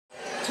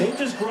They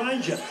just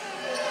grind you.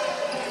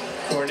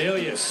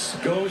 Cornelius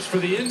goes for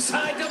the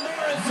inside to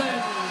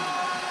Morrison.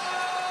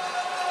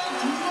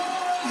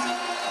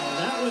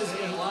 That was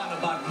a lot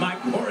about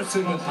Mike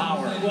Morrison with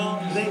power.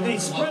 Well, they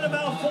spread him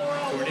out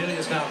 4-0.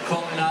 Cornelius now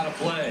calling out a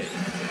play.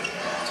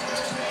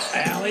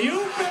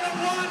 Alley-oop and a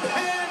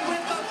one-hand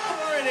with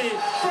authority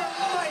for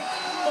Mike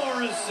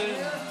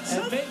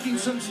Morrison. And making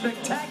some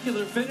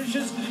spectacular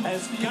finishes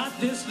has got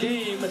this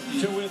game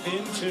to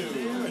within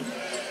 2.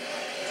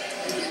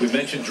 We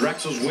mentioned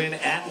Drexel's win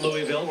at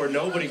Louisville, where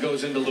nobody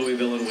goes into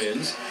Louisville and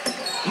wins.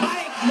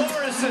 Mike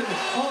Morrison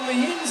on the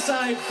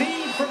inside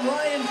feed from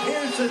Ryan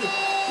Pearson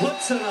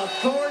puts an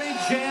authority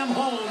jam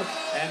home,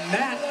 and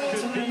that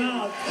could be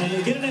out. And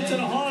they get it into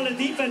the heart of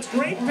the defense.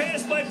 Great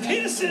pass by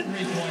Pearson.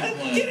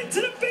 And get it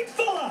to the big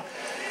fella.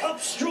 Up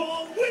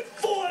strong with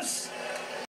force.